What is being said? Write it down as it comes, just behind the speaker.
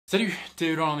Salut,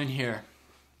 David Allman here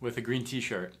with a green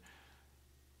t-shirt.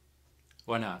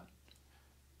 Why not?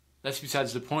 That's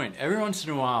besides the point. Every once in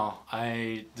a while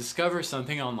I discover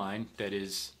something online that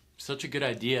is such a good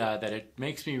idea that it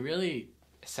makes me really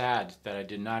sad that I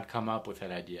did not come up with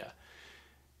that idea.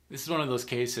 This is one of those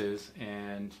cases,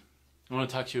 and I want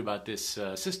to talk to you about this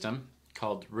system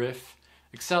called Riff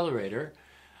Axelerator.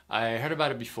 I heard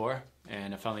about it before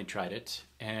and I finally tried it,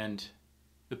 and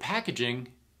the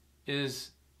packaging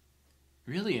is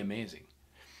really amazing.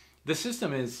 The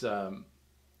system is,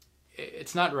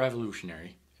 it's not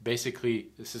revolutionary. Basically,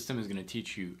 the system is going to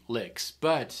teach you licks,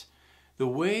 but the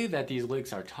way that these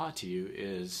licks are taught to you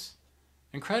is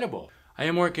incredible. I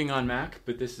am working on Mac,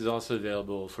 but this is also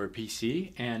available for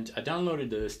PC, and I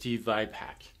downloaded the Steve Vai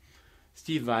pack.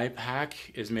 Steve Vai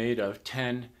pack is made of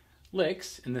 10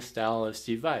 licks in the style of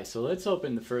Steve Vai. So let's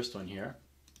open the first one here.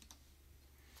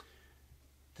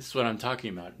 This is what I'm talking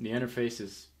about. The interface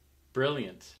is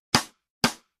brilliant.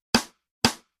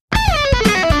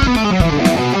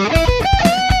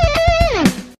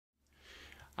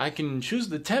 I can choose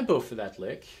the tempo for that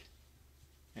lick,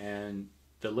 and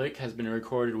the lick has been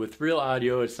recorded with real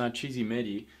audio. It's not cheesy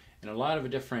MIDI, and a lot of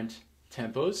different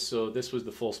tempos. So this was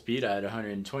the full speed. I had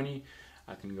 120.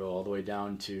 I can go all the way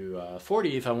down to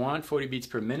 40 if I want, 40 beats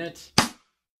per minute.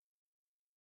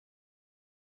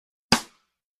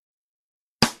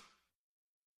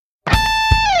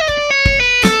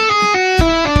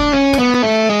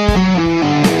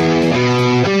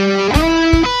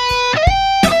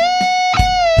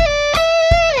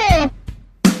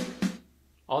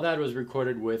 All that was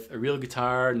recorded with a real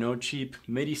guitar, no cheap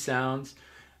MIDI sounds,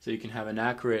 so you can have an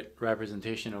accurate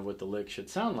representation of what the lick should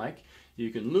sound like.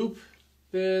 You can loop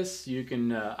this, you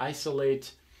can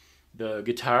isolate the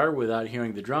guitar without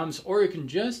hearing the drums, or you can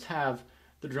just have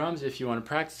the drums if you want to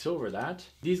practice over that.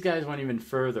 These guys went even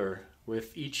further.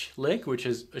 With each lick, which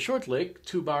is a short lick,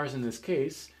 2 bars in this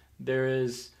case, there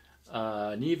is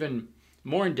an even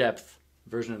more in-depth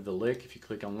version of the lick. If you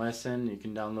click on Lesson, you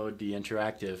can download the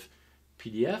interactive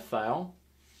PDF file,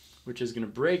 which is going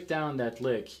to break down that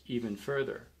lick even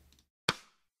further.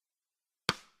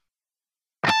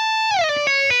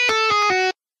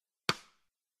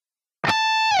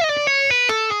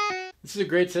 This is a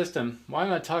great system. Why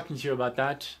am I talking to you about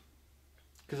that?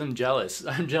 Because I'm jealous.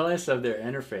 I'm jealous of their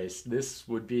interface. This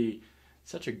would be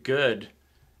such a good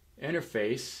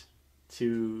interface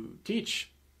to teach.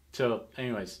 So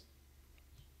anyways,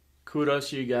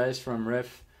 kudos to you guys from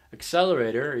Riff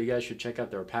Axelerator. You guys should check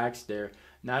out their packs. They're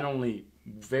not only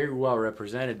very well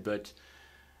represented, but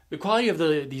the quality of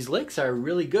these licks are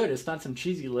really good. It's not some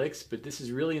cheesy licks, but this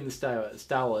is really in the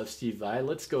style of Steve Vai.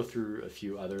 Let's go through a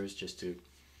few others just to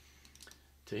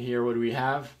hear what we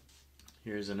have.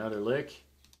 Here's another lick.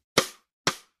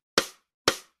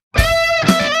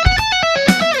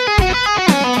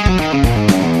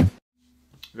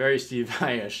 Very Steve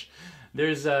Vai-ish.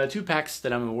 There's 2 packs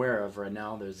that I'm aware of right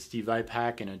now. There's a Steve Vai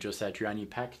pack and a Joe Satriani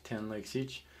pack, 10 licks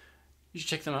each. You should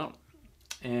check them out.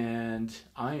 And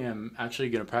I am actually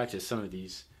going to practice some of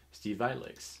these Steve Vai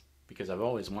licks because I've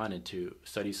always wanted to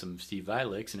study some Steve Vai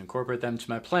licks and incorporate them to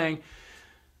my playing.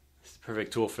 It's the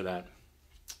perfect tool for that.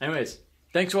 Anyways,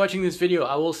 thanks for watching this video.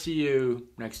 I will see you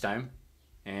next time.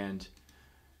 And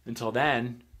until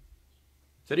then,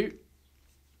 salut!